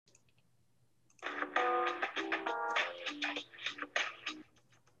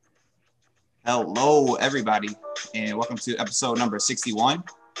Hello, everybody, and welcome to episode number 61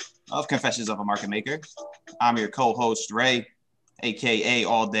 of Confessions of a Market Maker. I'm your co-host, Ray, aka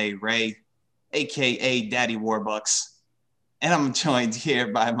All Day Ray, aka Daddy Warbucks, and I'm joined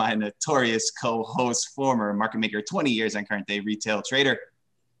here by my notorious co-host, former market maker, 20 years and current day retail trader,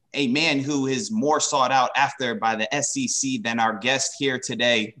 a man who is more sought out after by the SEC than our guest here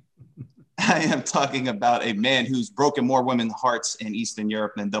today. I am talking about a man who's broken more women's hearts in Eastern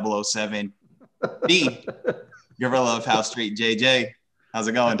Europe than 007. The Gorilla of House Street, JJ. How's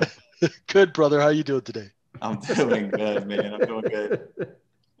it going? Good, brother. How you doing today? I'm doing good, man. I'm doing good.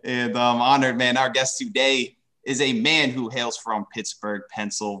 And I'm honored, man. Our guest today is a man who hails from Pittsburgh,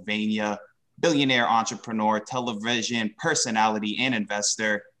 Pennsylvania, billionaire entrepreneur, television personality, and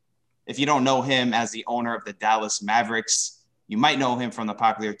investor. If you don't know him as the owner of the Dallas Mavericks, you might know him from the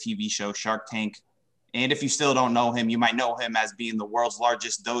popular TV show Shark Tank. And if you still don't know him, you might know him as being the world's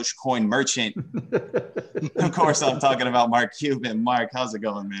largest Dogecoin merchant. Of course, I'm talking about Mark Cuban. Mark, how's it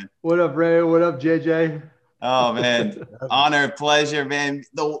going, man? What up, Ray? What up, JJ? Oh, man. Honor, pleasure, man.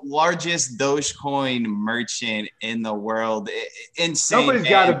 The largest Dogecoin merchant in the world. Insane. Somebody's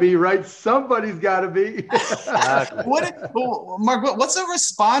got to be, right? Somebody's got to be. Mark, what's the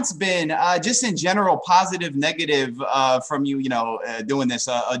response been, just in general, positive, negative, from you, doing this,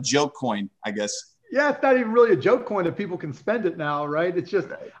 a joke coin, I guess? Yeah, it's not even really a joke coin that people can spend it now, right? It's just,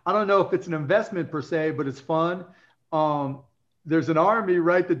 I don't know if it's an investment per se, but it's fun. There's an army,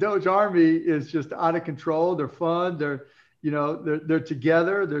 right? The Doge army is just out of control. They're fun. They're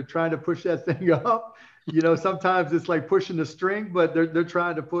together. They're trying to push that thing up. Sometimes it's like pushing the string, but they're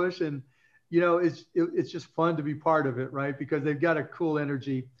trying to push, and it's just fun to be part of it, right? Because they've got a cool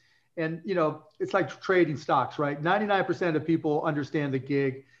energy, and it's like trading stocks, right? 99% of people understand the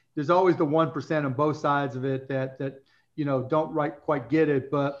gig. There's always the 1% on both sides of it that don't quite get it.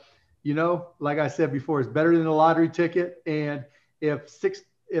 But, like I said before, it's better than a lottery ticket. And if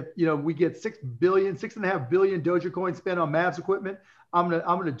we get 6.5 billion Dogecoin spent on Mavs equipment, I'm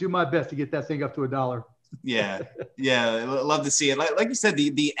gonna do my best to get that thing up to $1. Yeah. Love to see it. Like you said,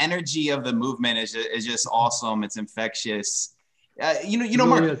 the energy of the movement is just awesome. It's infectious. Mark,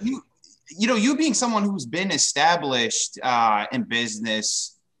 you being someone who's been established in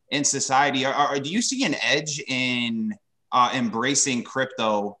business, in society, do you see an edge in embracing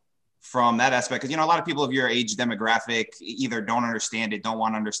crypto from that aspect? Because, a lot of people of your age demographic either don't understand it, don't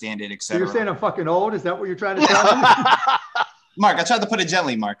want to understand it, etc. So you're saying I'm fucking old? Is that what you're trying to tell me? Mark, I tried to put it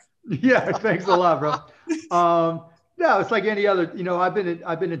gently, Mark. Yeah, thanks a lot, bro. No, it's like any other,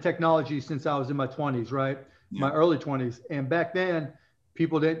 I've been in technology since I was in my 20s, right? Yeah. My early 20s. And back then,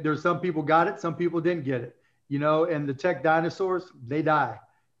 there's some people got it, some people didn't get it, and the tech dinosaurs, they die.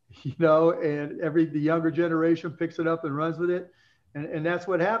 And the younger generation picks it up and runs with it. And that's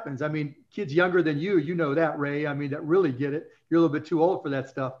what happens. I mean, kids younger than you know that, Ray. I mean, that really get it. You're a little bit too old for that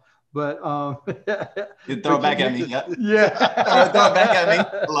stuff. But you throw it back at me. Yeah. Throw it back at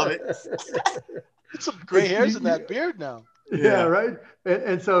me. I love it. Some gray hairs in that beard now. Yeah, right.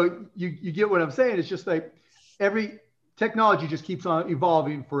 And so you get what I'm saying. It's just like every technology just keeps on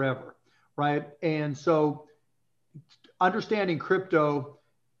evolving forever, right? And so understanding crypto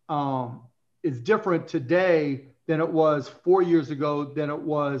is different today than it was 4 years ago, than it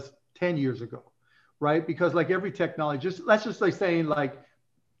was 10 years ago, right? Because like every technology, let's just like saying like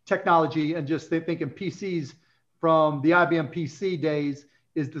technology and just thinking PCs from the IBM PC days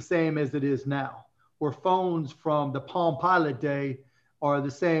is the same as it is now, or phones from the Palm Pilot day are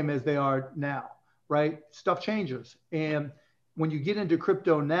the same as they are now, right? Stuff changes. And when you get into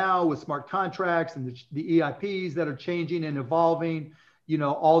crypto now with smart contracts and the EIPs that are changing and evolving,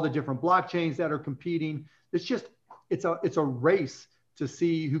 all the different blockchains that are competing, it's a race to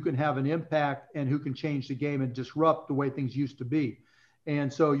see who can have an impact and who can change the game and disrupt the way things used to be.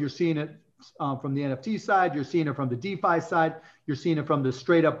 And so you're seeing it from the NFT side, you're seeing it from the DeFi side, you're seeing it from the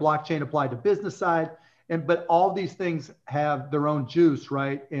straight up blockchain applied to business side. But all these things have their own juice,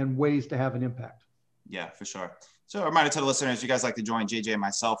 right? And ways to have an impact. Yeah, for sure. So a reminder to the listeners, if you guys like to join JJ and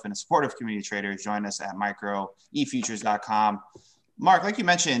myself and a supportive community traders, join us at microefutures.com. Mark, like you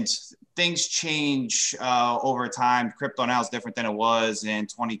mentioned, things change over time. Crypto now is different than it was in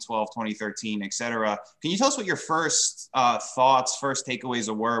 2012, 2013, et cetera. Can you tell us what your first thoughts, first takeaways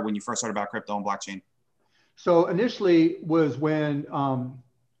were when you first heard about crypto and blockchain? So initially was when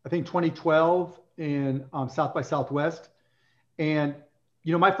I think 2012 in South by Southwest. And,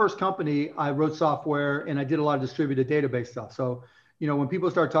 my first company, I wrote software and I did a lot of distributed database stuff. So, when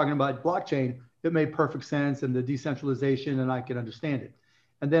people start talking about blockchain, it made perfect sense and the decentralization, and I could understand it.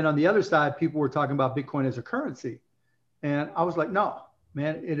 And then on the other side, people were talking about Bitcoin as a currency. And I was like, no,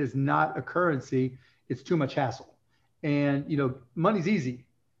 man, it is not a currency. It's too much hassle. And, money's easy,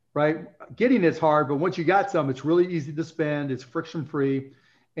 right? Getting it's hard, but once you got some, it's really easy to spend. It's friction free.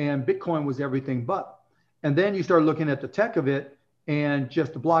 And Bitcoin was everything but. And then you start looking at the tech of it and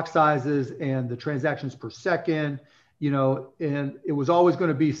just the block sizes and the transactions per second, and it was always going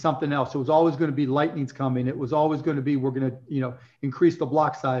to be something else. It was always going to be lightning's coming. It was always going to be, we're going to, increase the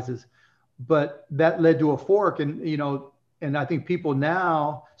block sizes. But that led to a fork. And I think people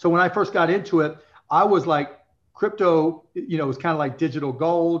now, so when I first got into it, I was like, crypto, was kind of like digital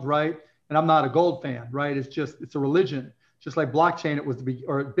gold, right? And I'm not a gold fan, right? It's a religion. Just like blockchain,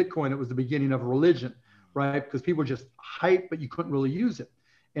 or Bitcoin, it was the beginning of a religion, right? Because people were just hype, but you couldn't really use it.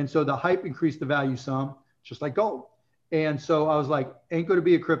 And so the hype increased the value some, just like gold. And so I was like, ain't going to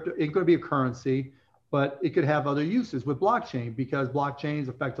be a currency, but it could have other uses with blockchain, because blockchain is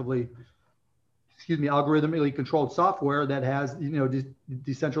effectively, algorithmically controlled software that has,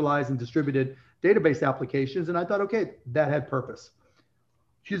 decentralized and distributed database applications. And I thought, okay, that had purpose.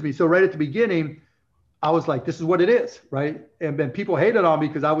 So right at the beginning, I was like, this is what it is, right? And then people hated on me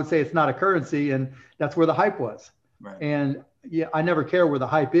because I would say it's not a currency, and that's where the hype was. Right. And yeah, I never care where the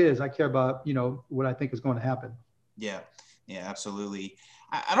hype is. I care about, what I think is going to happen. Yeah, absolutely.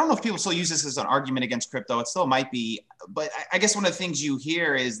 I don't know if people still use this as an argument against crypto. It still might be, but I guess one of the things you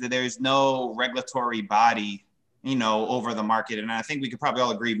hear is that there's no regulatory body, over the market. And I think we could probably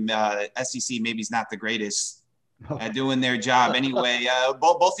all agree SEC maybe is not the greatest at doing their job anyway.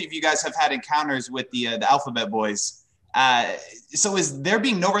 Both of you guys have had encounters with the Alphabet Boys. So is there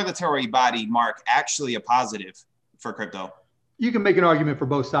being no regulatory body, Mark, actually a positive for crypto? You can make an argument for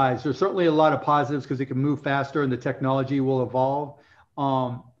both sides. There's certainly a lot of positives because it can move faster and the technology will evolve.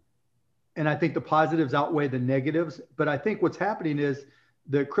 And I think the positives outweigh the negatives. But I think what's happening is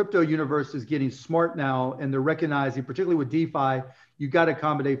the crypto universe is getting smart now, and they're recognizing, particularly with DeFi, you got to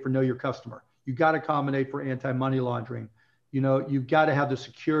accommodate for know your customer. You got to accommodate for anti-money laundering. You've got to have the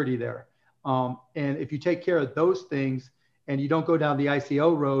security there. And if you take care of those things and you don't go down the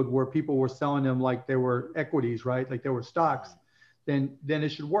ICO road where people were selling them like they were equities, right? Like they were stocks, then it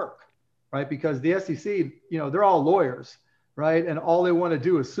should work, right? Because the SEC, they're all lawyers, right? And all they want to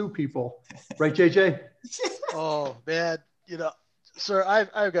do is sue people, right, JJ? Oh, man. Sir,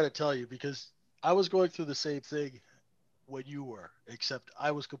 I've got to tell you, because I was going through the same thing when you were, except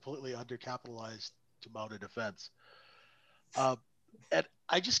I was completely undercapitalized to mount a defense. And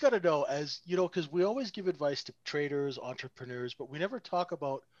I just got to know, as because we always give advice to traders, entrepreneurs, but we never talk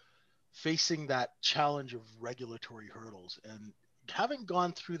about facing that challenge of regulatory hurdles. And having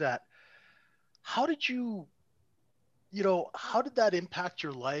gone through that, how did that impact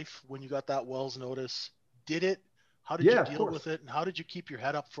your life when you got that Wells notice? How did you deal with it? And how did you keep your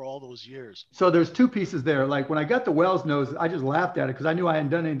head up for all those years? So there's two pieces there. Like when I got the Wells notice, I just laughed at it because I knew I hadn't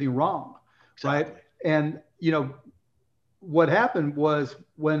done anything wrong. Exactly. Right. And, what happened was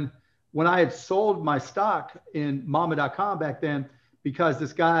when I had sold my stock in mama.com back then, because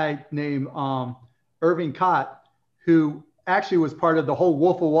this guy named Irving Kott, who actually was part of the whole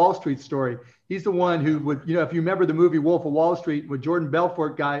Wolf of Wall Street story. He's the one who would, if you remember the movie Wolf of Wall Street with Jordan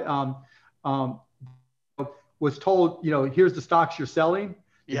Belfort guy, was told, here's the stocks you're selling.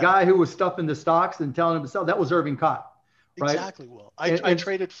 The guy who was stuffing the stocks and telling him to sell, that was Irving Kott. Right? Exactly. Well, I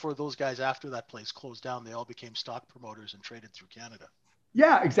traded for those guys after that place closed down. They all became stock promoters and traded through Canada.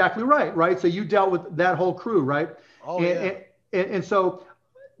 Yeah, exactly right. Right. So you dealt with that whole crew, right? Oh, and so,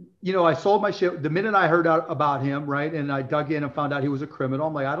 I sold my shit the minute I heard out about him, right? And I dug in and found out he was a criminal.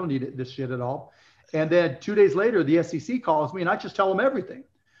 I'm like, I don't need this shit at all. And then 2 days later, the SEC calls me and I just tell them everything,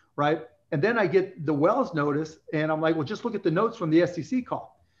 right? And then I get the Wells notice and I'm like, well, just look at the notes from the SEC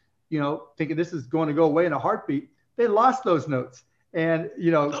call, thinking this is going to go away in a heartbeat. They lost those notes and,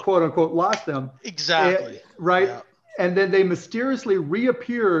 quote unquote, lost them. Exactly. Right. Yeah. And then they mysteriously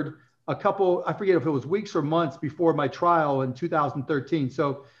reappeared a couple, I forget if it was weeks or months before my trial in 2013.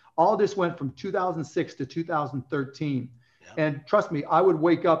 So all this went from 2006 to 2013. Yeah. And trust me, I would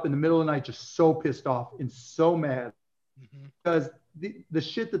wake up in the middle of the night just so pissed off and so mad because the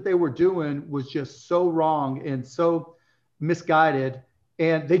shit that they were doing was just so wrong and so misguided.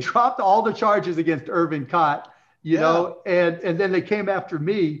 And they dropped all the charges against Irving Kott, and then they came after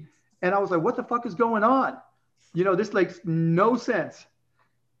me. And I was like, what the fuck is going on? This makes no sense.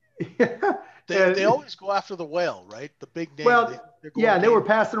 They always go after the whale, right? The big name. Well, they were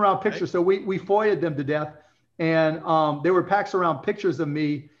passing around pictures. Right? So we FOIA'd them to death. And they were passing around pictures of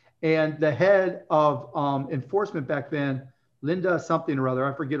me and the head of enforcement back then, Linda something or other.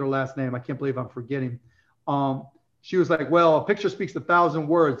 I forget her last name. I can't believe I'm forgetting. She was like, well, a picture speaks 1,000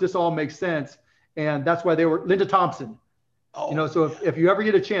 words. This all makes sense. And that's why Linda Thompson. Oh, So if you ever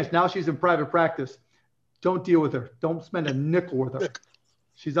get a chance, now she's in private practice, don't deal with her. Don't spend a nickel with her.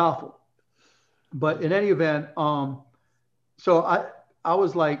 She's awful. But in any event, so I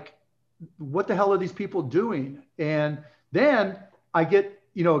was like, what the hell are these people doing? And then I get,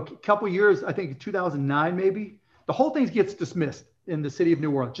 a couple years, I think 2009 maybe, the whole thing gets dismissed in the city of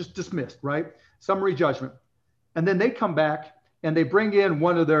New Orleans, just dismissed, right? Summary judgment. And then they come back and they bring in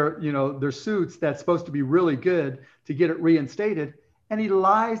one of their, their suits that's supposed to be really good to get it reinstated. And he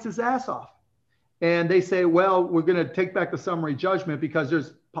lies his ass off. And they say, well, we're going to take back the summary judgment because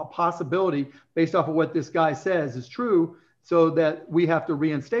there's a possibility based off of what this guy says is true, so that we have to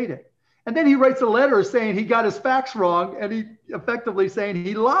reinstate it. And then he writes a letter saying he got his facts wrong, and he effectively saying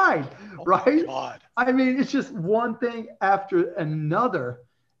he lied, right? God. I mean, it's just one thing after another.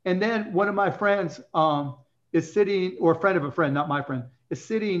 And then one of my friends is sitting, or a friend of a friend, not my friend, is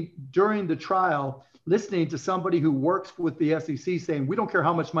sitting during the trial listening to somebody who works with the SEC saying, we don't care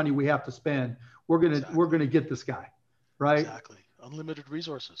how much money we have to spend. We're gonna get this guy, right? Exactly. Unlimited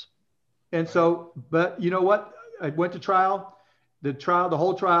resources. And so, but you know what? I went to trial. The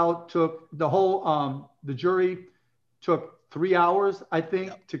whole trial took the jury took 3 hours, I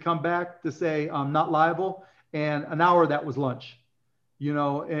think, to come back to say I'm not liable, and an hour that was lunch,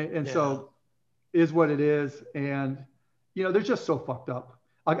 and so is what it is. And they're just so fucked up.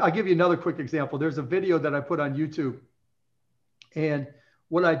 I'll give you another quick example. There's a video that I put on YouTube, and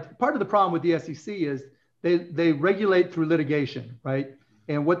part of the problem with the SEC is they regulate through litigation, right?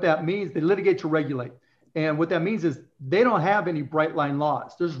 And what that means, they litigate to regulate. And what that means is they don't have any bright line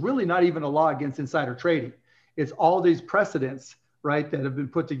laws. There's really not even a law against insider trading. It's all these precedents, right, that have been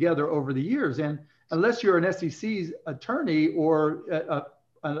put together over the years. And unless you're an SEC attorney or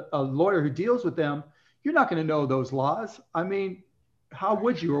a lawyer who deals with them, you're not going to know those laws. I mean, how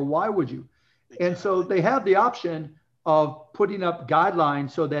would you, or why would you? Exactly. And so they have the option of putting up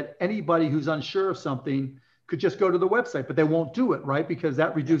guidelines so that anybody who's unsure of something could just go to the website, but they won't do it, right? Because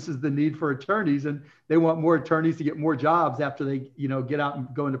that reduces the need for attorneys, and they want more attorneys to get more jobs after they, get out and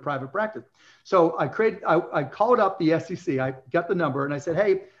go into private practice. So I called up the SEC. I got the number and I said,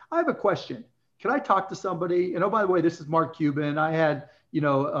 hey, I have a question. Can I talk to somebody? And oh, by the way, this is Mark Cuban. I had,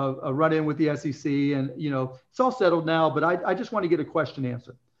 a run-in with the SEC, and, it's all settled now, but I just want to get a question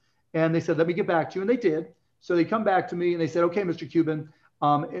answered. And they said, let me get back to you. And they did. So they come back to me and they said, okay, Mr. Cuban,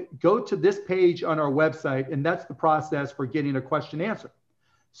 go to this page on our website, and that's the process for getting a question answered.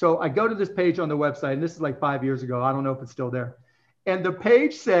 So I go to this page on the website, and this is like 5 years ago. I don't know if it's still there. And the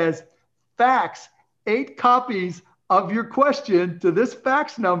page says, fax 8 copies of your question to this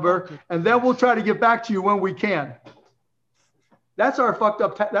fax number, and then we'll try to get back to you when we can. That's our fucked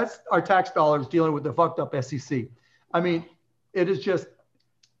up, that's our tax dollars dealing with the fucked up SEC. I mean, it is just,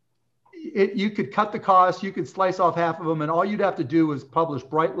 you could cut the costs, you could slice off half of them, and all you'd have to do is publish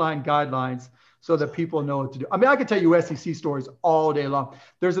bright line guidelines so that people know what to do. I mean, I could tell you SEC stories all day long.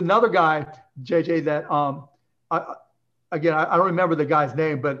 There's another guy, JJ, that I don't remember the guy's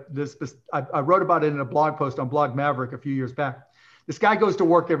name, but I wrote about it in a blog post on Blog Maverick a few years back. This guy goes to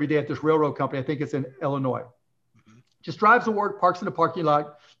work every day at this railroad company. I think it's in Illinois. Just drives to work, parks in the parking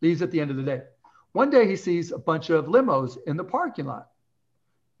lot, leaves at the end of the day. One day he sees a bunch of limos in the parking lot.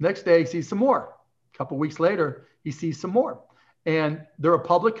 Next day, he sees some more. A couple of weeks later, he sees some more. And they're a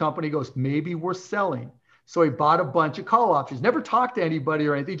public company. He goes, maybe we're selling. So he bought a bunch of call options. Never talked to anybody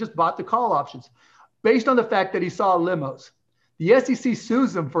or anything. He just bought the call options based on the fact that he saw limos. The SEC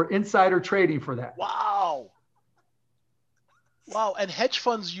sues him for insider trading for that. Wow. Wow. And hedge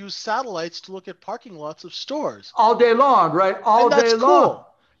funds use satellites to look at parking lots of stores. All day long, right? All day long. Cool,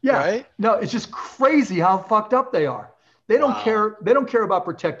 yeah. Right? No, it's just crazy how fucked up they are. They don't care. They don't care about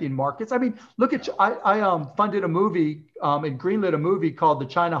protecting markets. I mean, look at, I funded a movie and greenlit a movie called The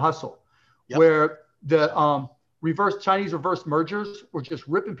China Hustle, where the Chinese reverse mergers were just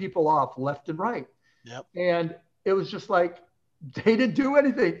ripping people off left and right. Yep. And it was just like, they didn't do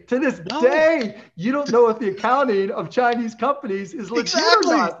anything. To this day, you don't know if the accounting of Chinese companies is legit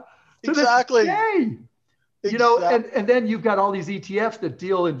or not. To this day. You know, and then you've got all these ETFs that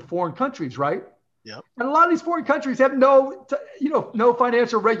deal in foreign countries, right? Yep. And a lot of these foreign countries have no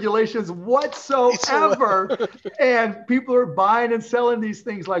financial regulations whatsoever. And people are buying and selling these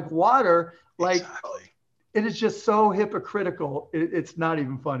things like water. Like, it is just so hypocritical. It's not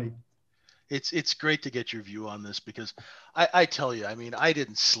even funny. It's great to get your view on this, because I tell you, I mean, I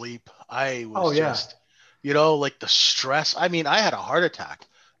didn't sleep. I was just, like the stress. I mean, I had a heart attack.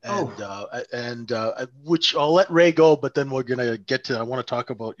 And which I'll let Ray go, but then we're gonna get to. I want to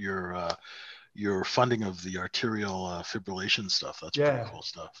talk about your your funding of the arterial fibrillation stuff. That's pretty cool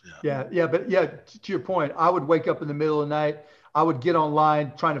stuff. But to your point, I would wake up in the middle of the night. I would get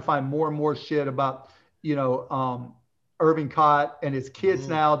online trying to find more and more shit about, Irving Cott and his kids.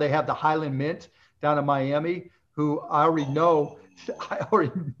 Now they have the Highland Mint down in Miami, who I already know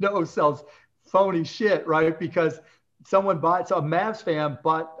sells phony shit, right? Because a Mavs fan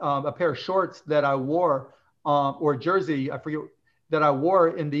bought a pair of shorts that I wore, or a jersey, I forget, that I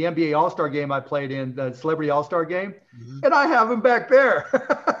wore in the NBA All-Star game I played in, the Celebrity All-Star game. And I have them back there.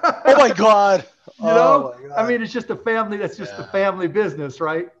 Oh my God. I mean, it's just a family. That's just the family business,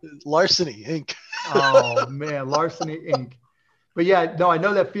 right? Larceny Inc. Oh man, Larceny Inc. But yeah, no, I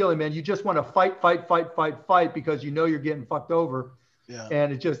know that feeling, man. You just want to fight because you're getting fucked over. Yeah.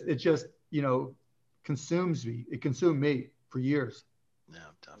 And it just, consumes me. It consumed me for years. Yeah,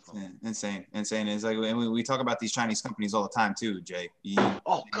 definitely. Insane. It's like, and we talk about these Chinese companies all the time too, Jay.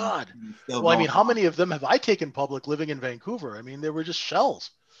 Oh God. Well, I mean, how many of them have I taken public living in Vancouver? I mean, they were just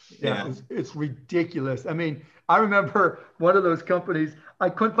shells. Yeah. It's ridiculous. I mean, I remember one of those companies, I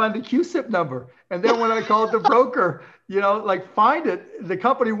couldn't find the QSIP number. And then when I called the broker, find it, the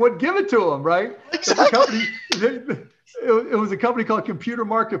company wouldn't give it to them, right? Exactly. It was a company called Computer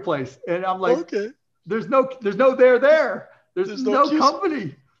Marketplace. And I'm like, okay. There's no there. There's no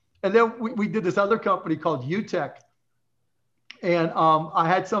company. And then we did this other company called UTech. And I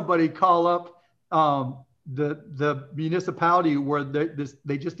had somebody call up the municipality where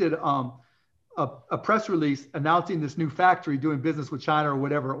they just did a press release announcing this new factory doing business with China or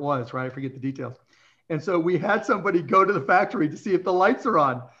whatever it was, right? I forget the details. And so we had somebody go to the factory to see if the lights are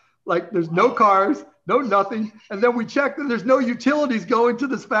on. Like there's no cars, no nothing. And then we checked and there's no utilities going to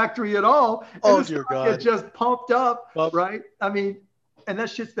this factory at all. And dear God. It just pumped up, right? I mean, and that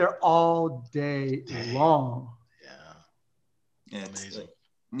shit's there all day long. Yeah. Amazing.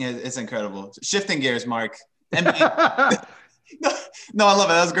 It's incredible. Shifting gears, Mark. NBA. No, I love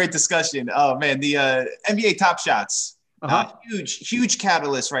it. That was a great discussion. Oh man, the NBA Top Shots, huge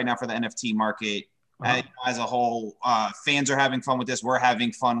catalyst right now for the NFT market as a whole. Fans are having fun with this. We're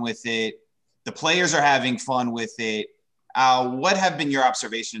having fun with it. The players are having fun with it. What have been your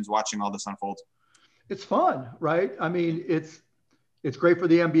observations watching all this unfold? It's fun, right? I mean, it's great for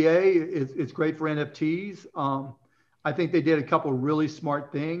the NBA. It's great for NFTs. I think they did a couple of really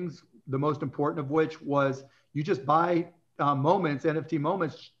smart things. The most important of which was you just buy NFT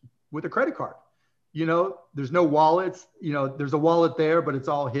moments with a credit card. There's no wallets, there's a wallet there, but it's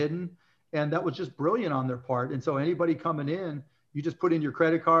all hidden. And that was just brilliant on their part. And so anybody coming in, you just put in your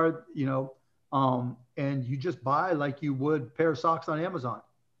credit card, and you just buy like you would a pair of socks on Amazon.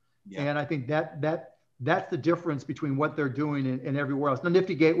 Yeah. And I think that's the difference between what they're doing and everywhere else. The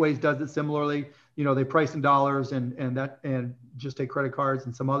Nifty Gateways does it similarly. They price in dollars and just take credit cards,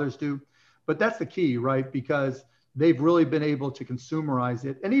 and some others do. But that's the key, right? Because they've really been able to consumerize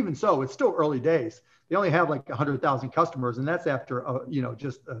it. And even so, it's still early days. They only have like 100,000 customers, and that's after,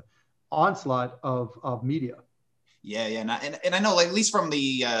 just an onslaught of media. Yeah. And I know, like, at least from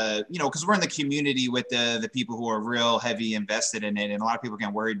the, because we're in the community with the people who are real heavy invested in it. And a lot of people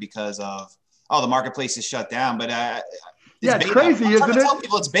get worried because of, the marketplace is shut down. But it's crazy, isn't it? Tell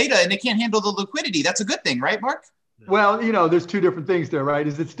people it's beta and they can't handle the liquidity. That's a good thing, right, Mark? Well, there's two different things there, right?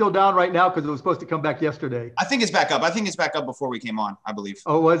 Is it still down right now because it was supposed to come back yesterday? I think it's back up. I think it's back up before we came on, I believe.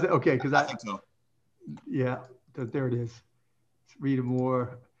 Oh, was it? Okay, because I think so. Yeah, there it is. Let's read it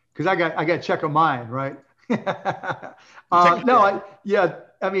more. Because I got to check on mine, right? I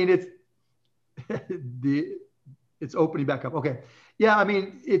mean, it's opening back up. Okay. Yeah, I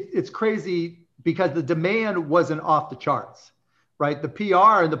mean, it's crazy because the demand wasn't off the charts, right? The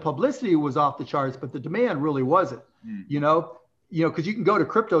PR and the publicity was off the charts, but the demand really wasn't, because you can go to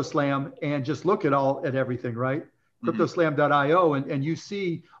CryptoSlam and just look at everything, right? CryptoSlam.io, and you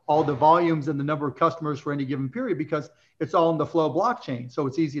see all the volumes and the number of customers for any given period because it's all in the Flow blockchain. So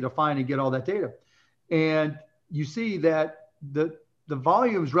it's easy to find and get all that data. And you see that the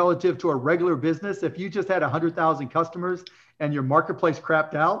volumes relative to a regular business, if you just had 100,000 customers and your marketplace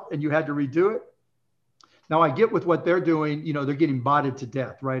crapped out and you had to redo it. Now I get with what they're doing, they're getting botted to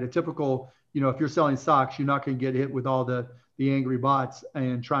death, right? A typical, if you're selling socks, you're not going to get hit with all the angry bots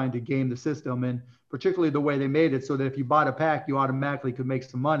and trying to game the system. And particularly the way they made it so that if you bought a pack, you automatically could make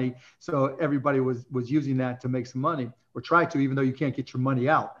some money. So everybody was using that to make some money, or try to, even though you can't get your money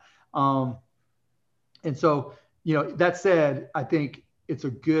out. And so, that said, I think it's a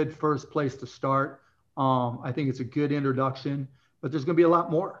good first place to start. I think it's a good introduction, but there's going to be a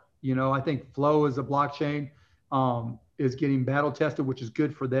lot more. I think Flow as a blockchain is getting battle tested, which is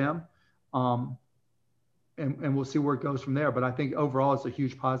good for them. And we'll see where it goes from there. But I think overall, it's a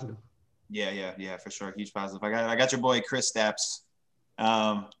huge positive. Yeah, for sure. Huge positive. I got your boy Chris Stapps.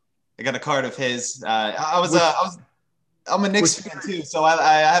 I got a card of his. I'm a Knicks fan too, so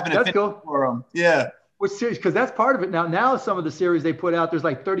I have an affinity for him. Yeah. Which series? Because that's part of it now. Now some of the series they put out, there's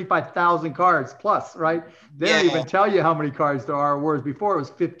like 35,000 cards plus, right? They don't even tell you how many cards there are. Whereas before it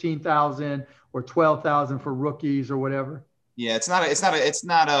was 15,000 or 12,000 for rookies or whatever. Yeah, it's not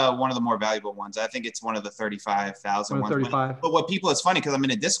one of the more valuable ones. I think it's one of the 35,000 ones. 35. But what people, it's funny because I'm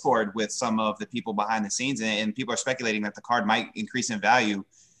in a Discord with some of the people behind the scenes, and people are speculating that the card might increase in value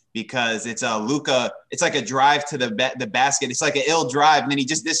because it's a Luka. It's like a drive to the basket. It's like an ill drive, and then he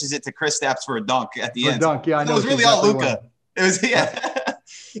just dishes it to Chris Stapps for a dunk at the end. Dunk, yeah, I know. It was really all Luka. It was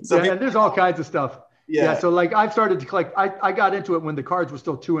and there's all kinds of stuff. Yeah. So like I've started to collect. I got into it when the cards were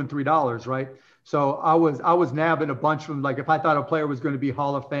still $2 and $3, right? So I was nabbing a bunch of them. Like if I thought a player was going to be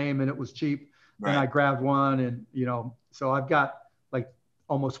Hall of Fame and it was cheap, then I grabbed one, and so I've got like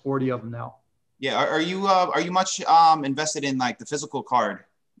almost 40 of them now. Yeah. Are you much invested in like the physical card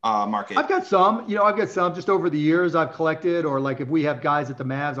market? I've got some. I've got some just over the years I've collected, or like if we have guys at the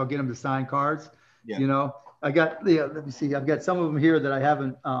Mavs, I'll get them to sign cards. Yeah. I got let me see. I've got some of them here that I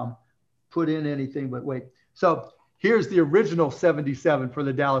haven't put in anything, but wait. So here's the original 77 for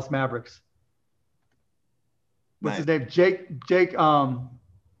the Dallas Mavericks. What's his name? Jake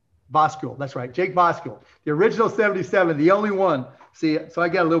Voskuhl. That's right. Jake Voskuhl. The original 77, the only one. See, so I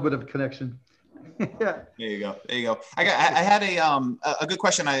got a little bit of a connection. Yeah. There you go. I had a good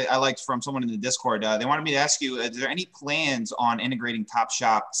question I liked from someone in the Discord. They wanted me to ask you, is there any plans on integrating Top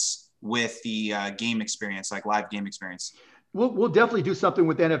Shots with the game experience, like live game experience? We'll definitely do something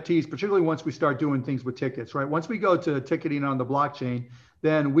with NFTs, particularly once we start doing things with tickets, right? Once we go to ticketing on the blockchain,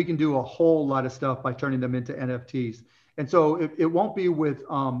 then we can do a whole lot of stuff by turning them into NFTs. And so it won't be with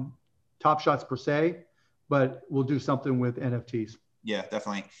Top Shots per se, but we'll do something with NFTs. Yeah,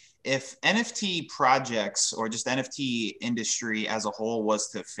 definitely. If NFT projects or just NFT industry as a whole was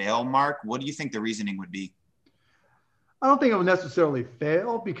to fail, Mark, what do you think the reasoning would be? I don't think it will necessarily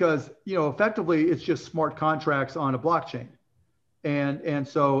fail because, effectively it's just smart contracts on a blockchain. And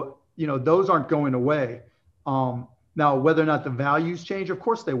so, those aren't going away. Now, whether or not the values change, of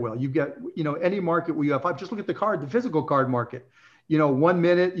course they will. You get, any market where you have, just look at the physical card market. 1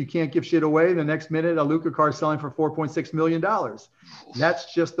 minute you can't give shit away. The next minute a Luka card selling for $4.6 million.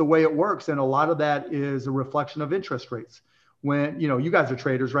 That's just the way it works. And a lot of that is a reflection of interest rates. When, you guys are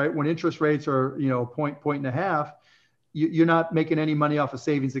traders, right? When interest rates are, point and a half, you're not making any money off a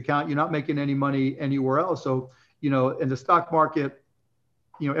savings account. You're not making any money anywhere else. So, in the stock market,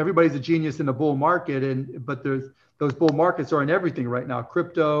 everybody's a genius in the bull market, but those bull markets are in everything right now.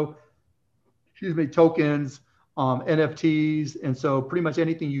 Crypto, tokens, NFTs. And so pretty much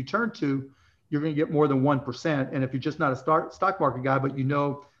anything you turn to, you're going to get more than 1%. And if you're just not a stock market guy, but the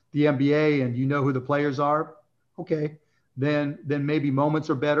NBA and who the players are, okay, then maybe moments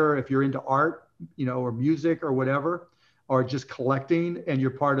are better. If you're into art, or music or whatever, or just collecting and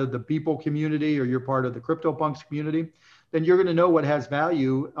you're part of the People community or you're part of the CryptoPunks community, then you're going to know what has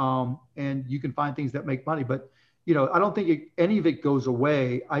value, and you can find things that make money. But, I don't think any of it goes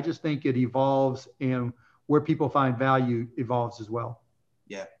away. I just think it evolves, and where people find value evolves as well.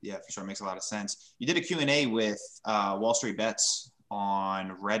 Yeah, for sure. Makes a lot of sense. You did a Q&A with Wall Street Bets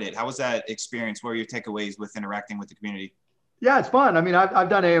on Reddit. How was that experience? What were your takeaways with interacting with the community? Yeah, it's fun. I mean, I've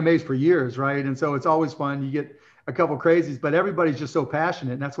done AMAs for years, right? And so it's always fun. You get a couple crazies, but everybody's just so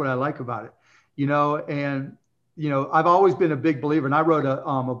passionate, and that's what I like about it. And I've always been a big believer, and I wrote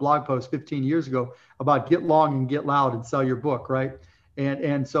a blog post 15 years ago about get long and get loud and sell your book, right?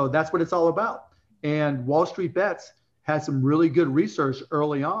 And so that's what it's all about. And Wall Street Bets had some really good research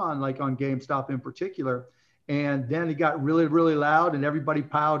early on, like on GameStop in particular. And then it got really, really loud, and everybody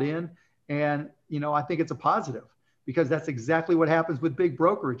piled in. And, I think it's a positive, because that's exactly what happens with big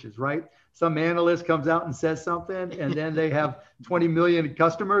brokerages, right? Some analyst comes out and says something, and then they have 20 million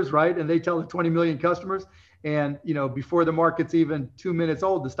customers, right? And they tell the 20 million customers, and before the market's even 2 minutes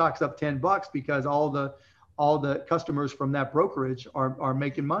old, the stock's up $10 because all the customers from that brokerage are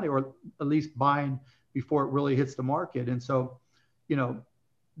making money, or at least buying before it really hits the market. And so,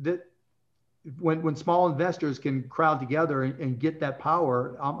 that when small investors can crowd together and get that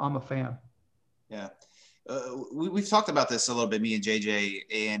power, I'm a fan. Yeah. We've talked about this a little bit, me and JJ,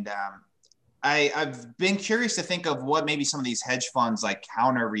 and I've been curious to think of what maybe some of these hedge funds like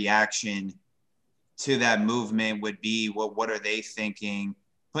counter reaction to that movement would be. What are they thinking?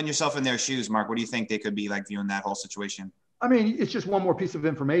 Putting yourself in their shoes, Mark, what do you think they could be like viewing that whole situation? I mean, it's just one more piece of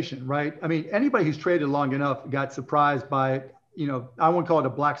information, right? I mean, anybody who's traded long enough got surprised by, I wouldn't call it a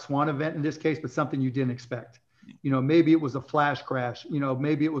black swan event in this case, but something you didn't expect. Maybe it was a flash crash,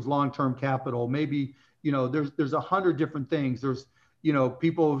 maybe it was long-term capital, maybe, there's 100 different things. There's,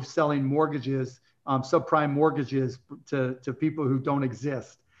 people selling mortgages, subprime mortgages to people who don't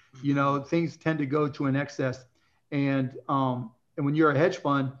exist. Things tend to go to an excess. And when you're a hedge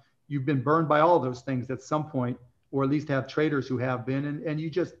fund, you've been burned by all those things at some point, or at least have traders who have been, and you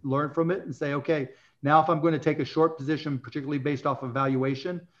just learn from it and say, okay, now if I'm going to take a short position, particularly based off of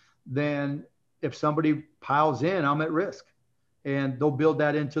valuation, then if somebody piles in, I'm at risk. And they'll build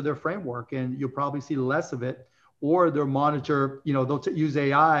that into their framework, and you'll probably see less of it. Or they'll monitor, they'll use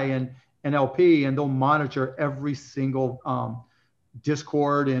AI and NLP, and they'll monitor every single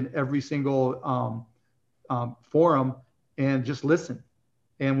Discord and every single forum and just listen.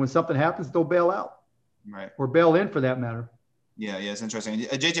 And when something happens, they'll bail out. Right. Or bail in, for that matter. Yeah, it's interesting.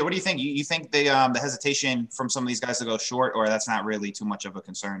 JJ, what do you think? You think the hesitation from some of these guys to go short, or that's not really too much of a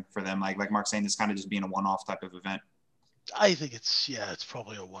concern for them? Like Mark's saying, it's kind of just being a one-off type of event. I think it's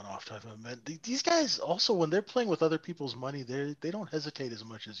probably a one-off type of event. These guys also, when they're playing with other people's money, they don't hesitate as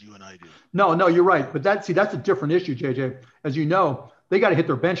much as you and I do. No, you're right. But that's a different issue, JJ. As you know, they got to hit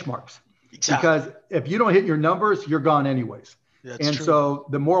their benchmarks. Exactly. Because if you don't hit your numbers, you're gone anyways. That's true. So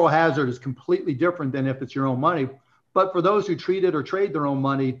the moral hazard is completely different than if it's your own money. But for those who treat it or trade their own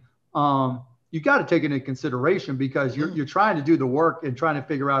money, you got to take it into consideration, because you're trying to do the work and trying to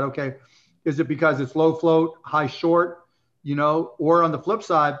figure out, okay, is it because it's low float, high short, or on the flip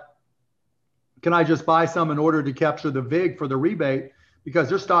side, can I just buy some in order to capture the VIG for the rebate? Because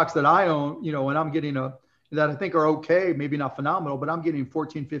there's stocks that I own, and I'm getting that I think are okay, maybe not phenomenal, but I'm getting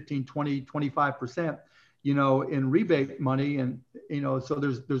 14, 15, 20, 25%, in rebate money. And, so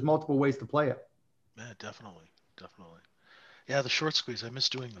there's multiple ways to play it. Yeah, definitely. Yeah, the short squeeze. I miss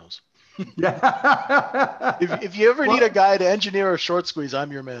doing those. Yeah. if you ever need a guy to engineer a short squeeze,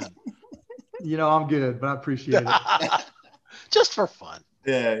 I'm your man. I'm good, but I appreciate it. Just for fun.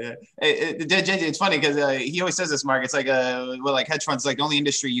 Yeah. Hey, JJ, it's funny because he always says this, Mark. It's like like hedge funds, like the only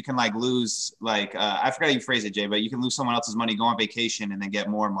industry you can like lose, like I forgot how you phrase it, Jay, but you can lose someone else's money, go on vacation, and then get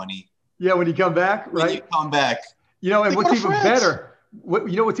more money. Yeah, when you come back, right? When you come back. And what's even better?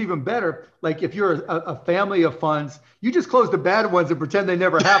 What's even better? Like if you're a family of funds, you just close the bad ones and pretend they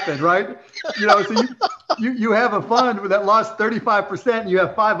never happened, right? So you have a fund that lost 35%, and you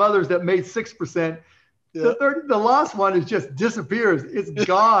have 5 others that made 6%. Yeah. The last one is just disappears. It's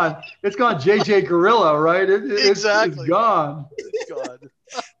gone. It's gone. JJ Gorilla, right? Exactly. It's gone.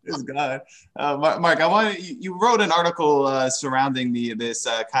 It's gone. Mark, you wrote an article surrounding this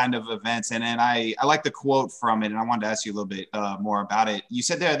kind of events, and I like the quote from it, and I wanted to ask you a little bit more about it. You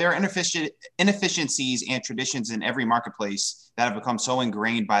said there are inefficiencies and traditions in every marketplace that have become so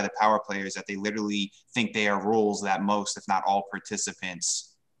ingrained by the power players that they literally think they are rules that most, if not all,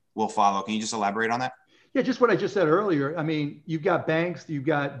 participants will follow. Can you just elaborate on that? Yeah, just what I just said earlier. I mean, you've got banks, you've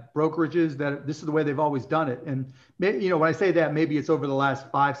got brokerages that this is the way they've always done it. And, when I say that, maybe it's over the last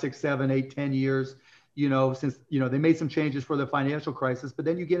 5, 6, 7, 8, 10 years, since, they made some changes for the financial crisis, but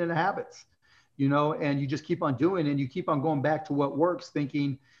then you get into habits, and you just keep on doing, and you keep on going back to what works,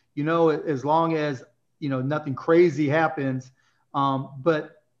 thinking, as long as, nothing crazy happens.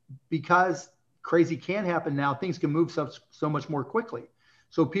 But because crazy can happen now, things can move so much more quickly.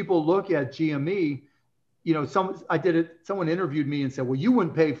 So people look at GME. Someone interviewed me and said, well, you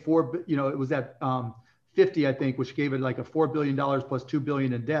wouldn't pay it was at 50, I think, which gave it like a $4 billion plus $2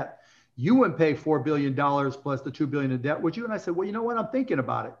 billion in debt. You wouldn't pay $4 billion plus the $2 billion in debt, would you? And I said, well, you know what? I'm thinking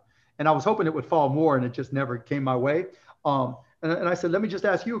about it. And I was hoping it would fall more, and it just never came my way. And I said, let me just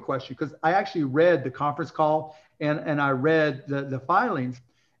ask you a question, because I actually read the conference call and I read the filings.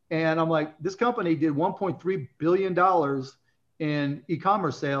 And I'm like, this company did $1.3 billion in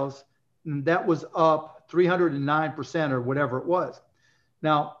e-commerce sales. And that was up 309% or whatever it was.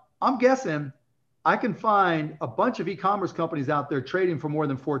 Now, I'm guessing I can find a bunch of e-commerce companies out there trading for more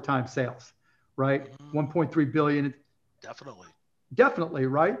than 4 times sales, right? 1.3 billion. Definitely,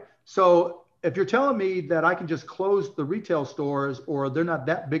 right? So if you're telling me that I can just close the retail stores, or they're not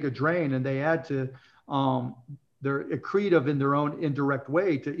that big a drain and they add to, they're accretive in their own indirect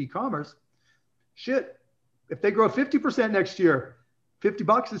way to e-commerce, shit, if they grow 50% next year,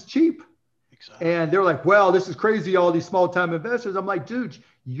 $50 is cheap. Exactly. And they're like, well, this is crazy, all these small-time investors. I'm like, dude,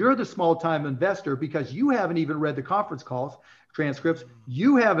 you're the small-time investor because you haven't even read the conference calls, transcripts.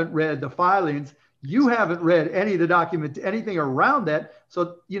 You haven't read the filings. You haven't read any of the documents, anything around that.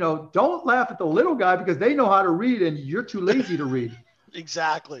 So, don't laugh at the little guy because they know how to read and you're too lazy to read.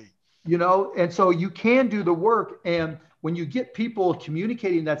 Exactly. And so you can do the work. And when you get people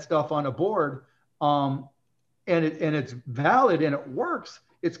communicating that stuff on a board, and it's valid and it works,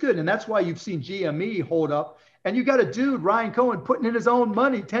 it's good. And that's why you've seen GME hold up And you got a dude, Ryan Cohen, putting in his own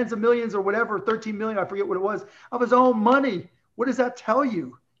money, tens of millions or whatever, 13 million, I forget what it was, of his own money. What does that tell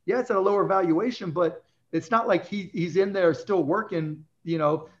you? Yeah, it's at a lower valuation, but it's not like he's in there still working,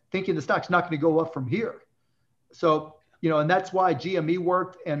 thinking the stock's not going to go up from here. So, and that's why GME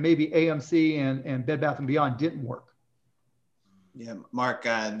worked and maybe AMC and Bed Bath & Beyond didn't work. Yeah, Mark,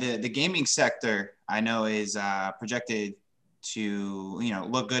 the gaming sector I know is projected to,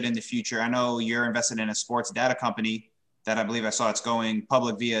 look good in the future. I know you're invested in a sports data company that I believe I saw it's going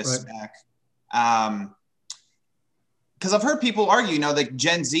public via SPAC. Because I've heard people argue, that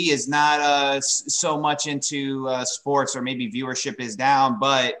Gen Z is not so much into sports, or maybe viewership is down,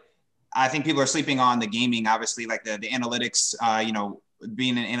 but I think people are sleeping on the gaming, obviously, like the analytics,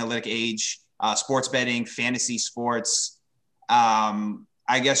 being an analytic age, sports betting, fantasy sports.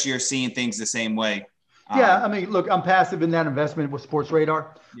 I guess you're seeing things the same way. Yeah, I mean, look, I'm passive in that investment with Sports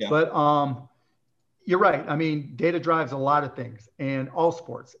Radar, but you're right. I mean, data drives a lot of things and all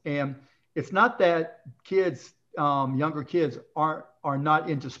sports. And it's not that kids, younger kids are not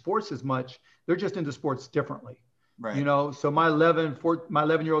into sports as much. They're just into sports differently. Right. So my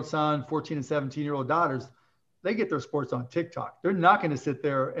 11-year-old son, 14 and 17-year-old daughters, they get their sports on TikTok. They're not going to sit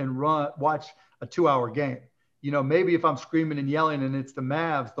there and watch a 2-hour game. Maybe if I'm screaming and yelling and it's the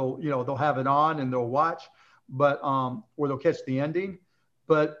Mavs, they'll have it on and they'll watch, but or they'll catch the ending.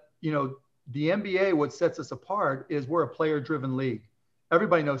 But the NBA, what sets us apart is we're a player-driven league.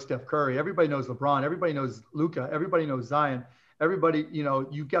 Everybody knows Steph Curry. Everybody knows LeBron. Everybody knows Luka. Everybody knows Zion. Everybody,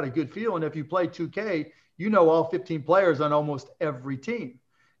 you've got a good feel. And if you play 2K, all 15 players on almost every team.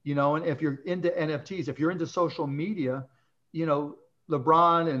 And if you're into NFTs, if you're into social media,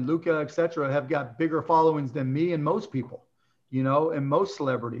 LeBron and Luka, et cetera, have got bigger followings than me and most people, and most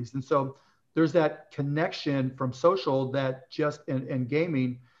celebrities. And so there's that connection from social that just in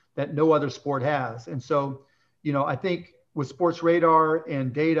gaming that no other sport has. And so, I think with Sports Radar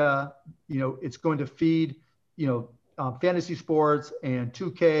and data, it's going to feed, fantasy sports and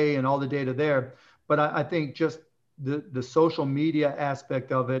 2K and all the data there. But I think just the social media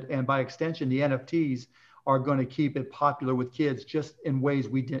aspect of it, and by extension, the NFTs, are going to keep it popular with kids just in ways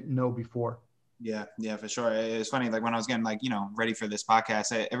we didn't know before. Yeah, for sure. It's funny, like when I was getting ready for this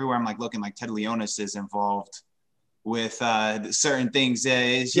podcast, everywhere I'm looking, Ted Leonis is involved with certain things. So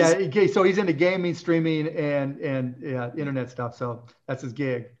he's into gaming, streaming, and internet stuff. So that's his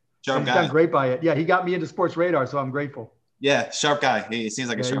gig. Sharp he's guy. Done great by it. Yeah, he got me into Sports Radar, so I'm grateful. Yeah, sharp guy. He seems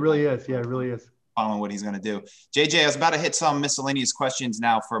like a sharp guy. He really is. Yeah, he really is. Following what he's going to do. JJ, I was about to hit some miscellaneous questions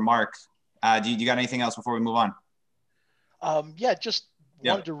now for Mark. Do you got anything else before we move on?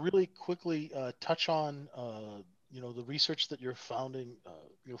 Wanted to really quickly touch on the research that you're funding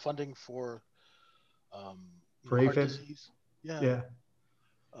for heart AFib disease.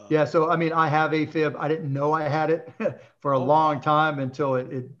 So I mean, I have AFib. I didn't know I had it for a long time until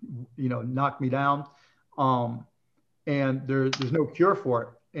it knocked me down. And there's no cure for it.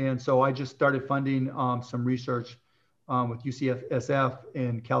 And so I just started funding some research with UCSF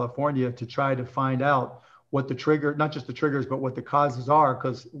in California to try to find out what the trigger, not just the triggers, but what the causes are,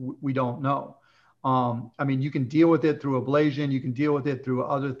 because we don't know. I mean, you can deal with it through ablation, you can deal with it through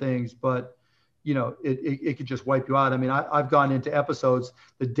other things, but it could just wipe you out. I mean, I've gone into episodes.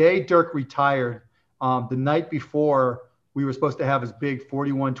 The day Dirk retired, the night before we were supposed to have his big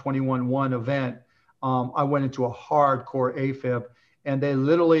 41-21-1 event, I went into a hardcore AFib, and they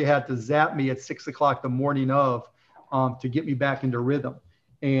literally had to zap me at 6 o'clock the morning of to get me back into rhythm.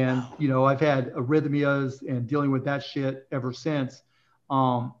 And, I've had arrhythmias and dealing with that shit ever since.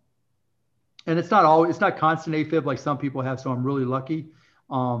 And it's not constant AFib like some people have. So I'm really lucky.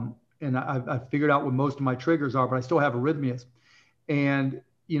 And I've figured out what most of my triggers are, but I still have arrhythmias. And,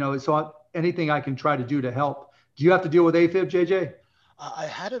 anything I can try to do to help. Do you have to deal with AFib, JJ? I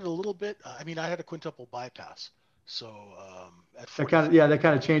had it a little bit. I mean, I had a quintuple bypass. So at 40, that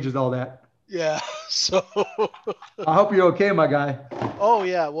kind of changes all that. Yeah. So I hope you're okay, my guy. Oh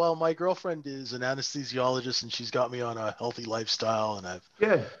yeah. Well, my girlfriend is an anesthesiologist, and she's got me on a healthy lifestyle, and I've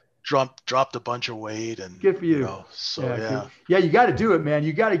dropped a bunch of weight, and good for you. You got to do it, man.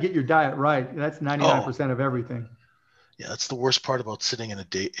 You got to get your diet right. That's 99% of everything. Yeah, that's the worst part about sitting in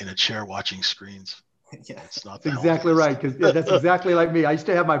a chair watching screens. Yeah, it's not. That's exactly right, because that's exactly like me. I used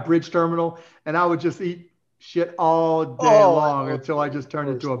to have my bridge terminal, and I would just eat shit all day long until I just turned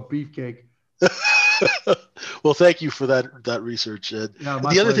into a beefcake. Well, thank you for that research, Ed. No,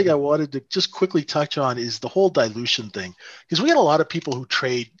 the other thing I wanted to just quickly touch on is the whole dilution thing, because we got a lot of people who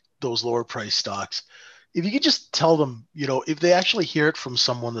trade those lower price stocks. If you could just tell them, if they actually hear it from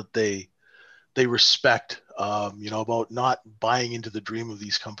someone that they respect, about not buying into the dream of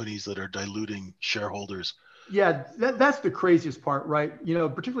these companies that are diluting shareholders. Yeah, that's the craziest part, right?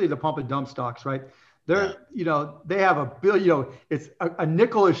 Particularly the pump and dump stocks, right? They're, they have a bill, it's a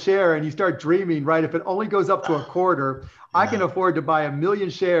nickel a share, and you start dreaming, right? If it only goes up to a quarter, I can afford to buy 1 million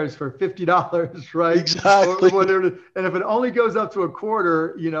shares for $50, right? Exactly. Or whatever. And if it only goes up to a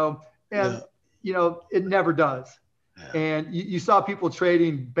quarter, it never does. Yeah. And you saw people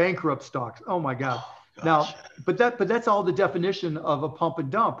trading bankrupt stocks. Oh my God. Oh, Now, but that's all the definition of a pump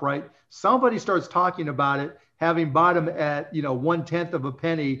and dump, right? Somebody starts talking about it, having bought them at 1/10 of a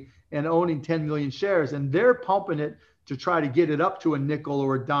penny and owning 10 million shares, and they're pumping it to try to get it up to a nickel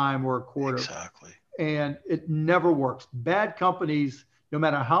or a dime or a quarter. Exactly. And it never works. Bad companies, no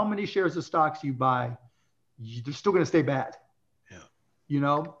matter how many shares of stocks you buy, they're still going to stay bad.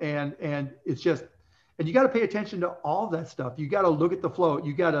 Yeah. And it's just, and you got to pay attention to all that stuff. You got to look at the float.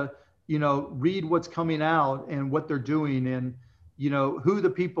 You got to, read what's coming out and what they're doing and, who the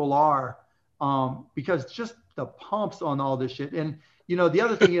people are. Because just the pumps on all this shit. And, the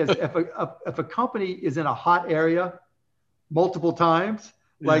other thing is if a company is in a hot area multiple times,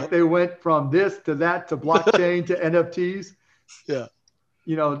 like they went from this to that to blockchain to NFTs. Yeah.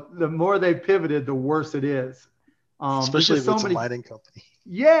 The more they pivoted, the worse it is. Especially if it's a mining company.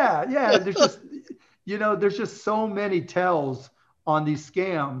 Yeah. There's just, there's just so many tells on these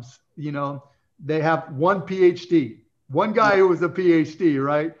scams. They have one PhD, one guy who was a PhD,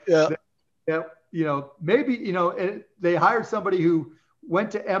 right? Yeah. Maybe, and they hired somebody who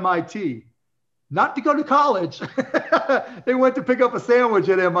went to MIT, not to go to college. They went to pick up a sandwich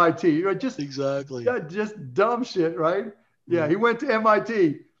at MIT. Just exactly. Just dumb shit, right? Yeah. He went to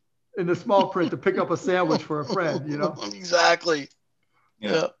MIT in the small print to pick up a sandwich for a friend, Exactly.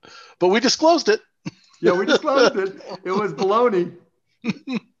 Yeah. But we disclosed it. Yeah, we disclosed it. It was baloney.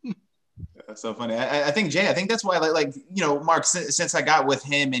 That's so funny. I think, Jay, I think that's why, Mark, since I got with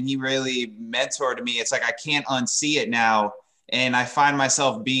him and he really mentored me, it's like I can't unsee it now. And I find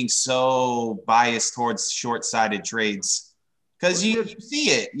myself being so biased towards short-sided trades because you see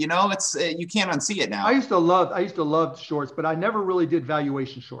it, it's you can't unsee it now. I used to love shorts, but I never really did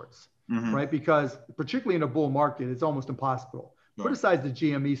valuation shorts, right? Because particularly in a bull market, it's almost impossible. Sure. Put aside the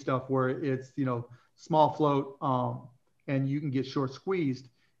GME stuff where it's, small float and you can get short squeezed.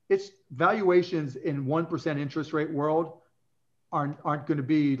 It's valuations in 1% interest rate world aren't going to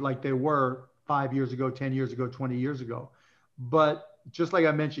be like they were 5 years ago, 10 years ago, 20 years ago. But just like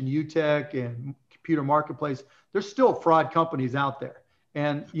I mentioned, UTech and Computer Marketplace, there's still fraud companies out there.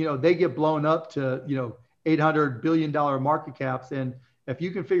 And, they get blown up to, $800 billion market caps. And if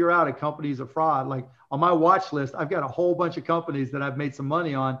you can figure out a company's a fraud, like on my watch list, I've got a whole bunch of companies that I've made some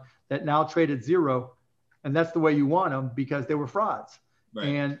money on that now trade at zero. And that's the way you want them because they were frauds. Right.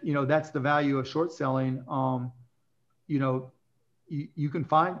 And, that's the value of short selling. You can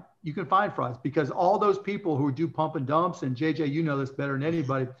find frauds because all those people who do pump and dumps, and JJ, this better than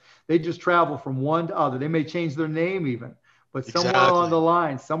anybody, they just travel from one to other. They may change their name even, but somewhere along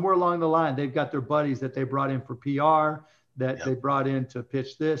the line, they've got their buddies that they brought in for PR, that they brought in to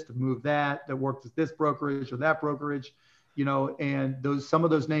pitch this, to move that worked at this brokerage or that brokerage, and some of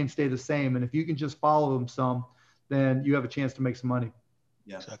those names stay the same. And if you can just follow them some, then you have a chance to make some money.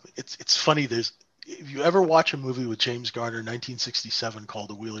 Yeah, exactly. It's funny. If you ever watch a movie with James Garner, 1967, called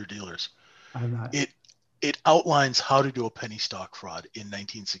The Wheeler Dealers, I'm not. It outlines how to do a penny stock fraud in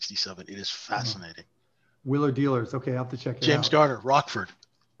 1967. It is fascinating. Wheeler Dealers. Okay, I'll have to check it out. James Garner, Rockford.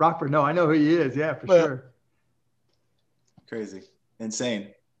 No, I know who he is. Yeah, for sure. Crazy. Insane.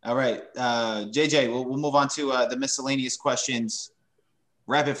 All right. JJ, we'll move on to the miscellaneous questions.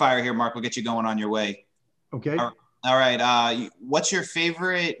 Rapid fire here, Mark. We'll get you going on your way. Okay. All right. What's your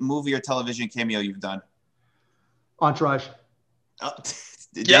favorite movie or television cameo you've done? Entourage. Oh,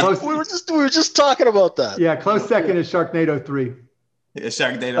 yeah, we were just talking about that. Yeah, close second is Sharknado 3. Yeah,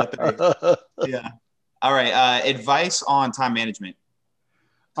 Sharknado 3. Yeah. All right. Advice on time management.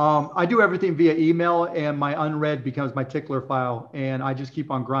 I do everything via email, and my unread becomes my tickler file, and I just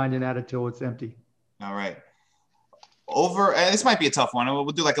keep on grinding at it till it's empty. All right. This might be a tough one. We'll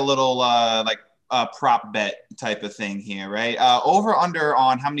do like a little prop bet type of thing here, right? Over under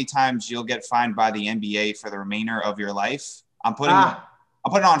on how many times you'll get fined by the NBA for the remainder of your life. I'm putting on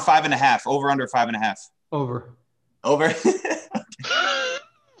 5.5. Over under 5.5. Over.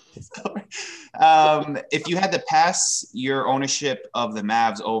 If you had to pass your ownership of the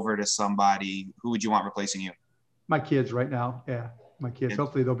Mavs over to somebody, who would you want replacing you? My kids right now. Yeah, my kids.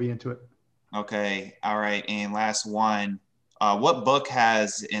 Hopefully they'll be into it. Okay. All right. And last one. What book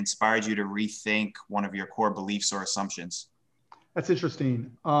has inspired you to rethink one of your core beliefs or assumptions? That's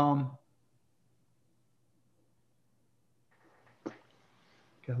interesting. Gotta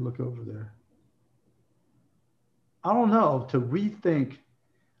look over there. I don't know, to rethink.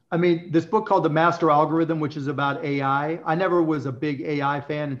 I mean, this book called The Master Algorithm, which is about AI. I never was a big AI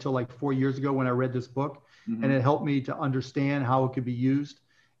fan until like 4 years ago when I read this book, and it helped me to understand how it could be used.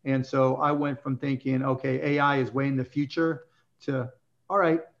 And so I went from thinking, okay, AI is way in the future to, all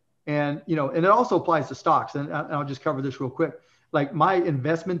right. And, and it also applies to stocks. And I'll just cover this real quick. Like my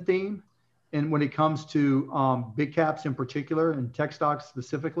investment theme, and when it comes to big caps in particular and tech stocks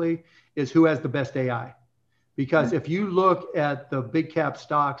specifically, is who has the best AI. Because if you look at the big cap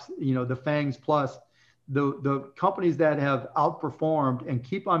stocks, the FANGs plus, the companies that have outperformed and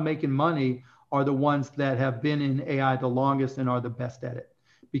keep on making money are the ones that have been in AI the longest and are the best at it.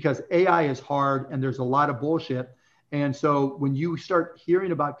 Because AI is hard and there's a lot of bullshit. And so when you start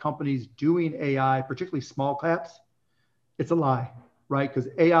hearing about companies doing AI, particularly small caps, it's a lie, right? Because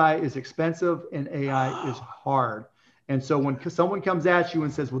AI is expensive and AI is hard. And so when someone comes at you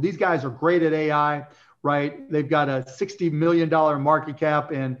and says, well, these guys are great at AI, right? They've got a $60 million market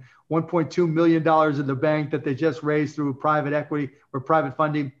cap and $1.2 million in the bank that they just raised through private equity or private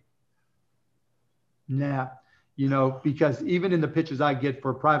funding. Nah, because even in the pitches I get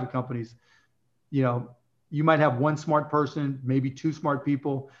for private companies, you might have one smart person, maybe two smart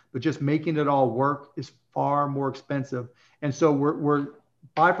people, but just making it all work is far more expensive. And so we're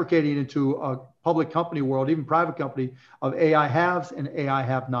bifurcating into a public company world, even private company, of AI haves and AI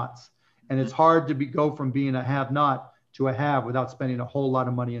have-nots. And it's hard to go from being a have-not to a have without spending a whole lot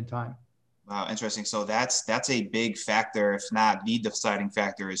of money and time. Wow, interesting. So that's a big factor, if not the deciding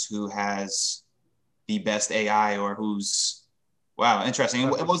factor, is who has the best AI or who's. Wow, interesting.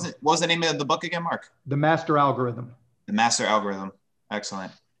 What was the name of the book again, Mark? The Master Algorithm. The Master Algorithm.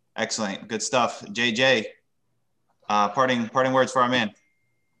 Excellent. Good stuff. JJ, parting words for our man.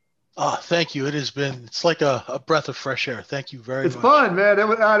 Oh, thank you. It's like a breath of fresh air. Thank you very much. It's fun, man.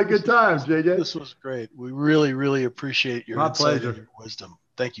 I had a good time, JJ. This was great. We really, really appreciate your insight and your wisdom.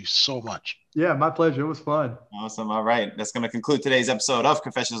 Thank you so much. Yeah, my pleasure. It was fun. Awesome. All right. That's going to conclude today's episode of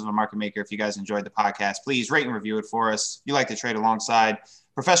Confessions of a Market Maker. If you guys enjoyed the podcast, please rate and review it for us. If you like to trade alongside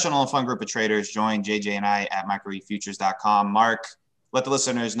professional and fun group of traders, join JJ and I at microefutures.com. Mark, let the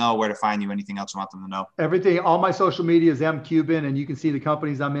listeners know where to find you. Anything else you want them to know? Everything. All my social media is mcuban, and you can see the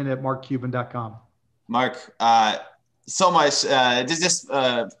companies I'm in at markcuban.com. Mark, so much. Just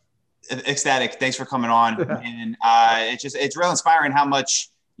ecstatic. Thanks for coming on. And it's real inspiring how much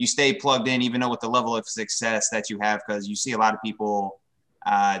you stay plugged in, even though with the level of success that you have, because you see a lot of people,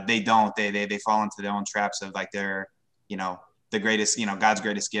 they fall into their own traps of like they're, the greatest, God's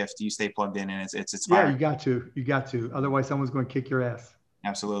greatest gift. You stay plugged in, and it's inspiring. Yeah, you got to. Otherwise, someone's going to kick your ass.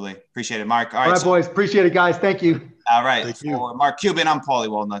 Absolutely. Appreciate it, Mark. All right, boys. Appreciate it, guys. Thank you. All right. For Mark Cuban, I'm Paulie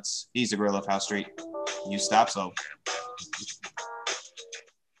Walnuts. He's the Gorilla of House Street. You stop, so.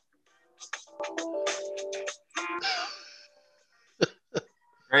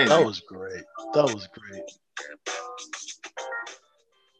 Crazy. That was great.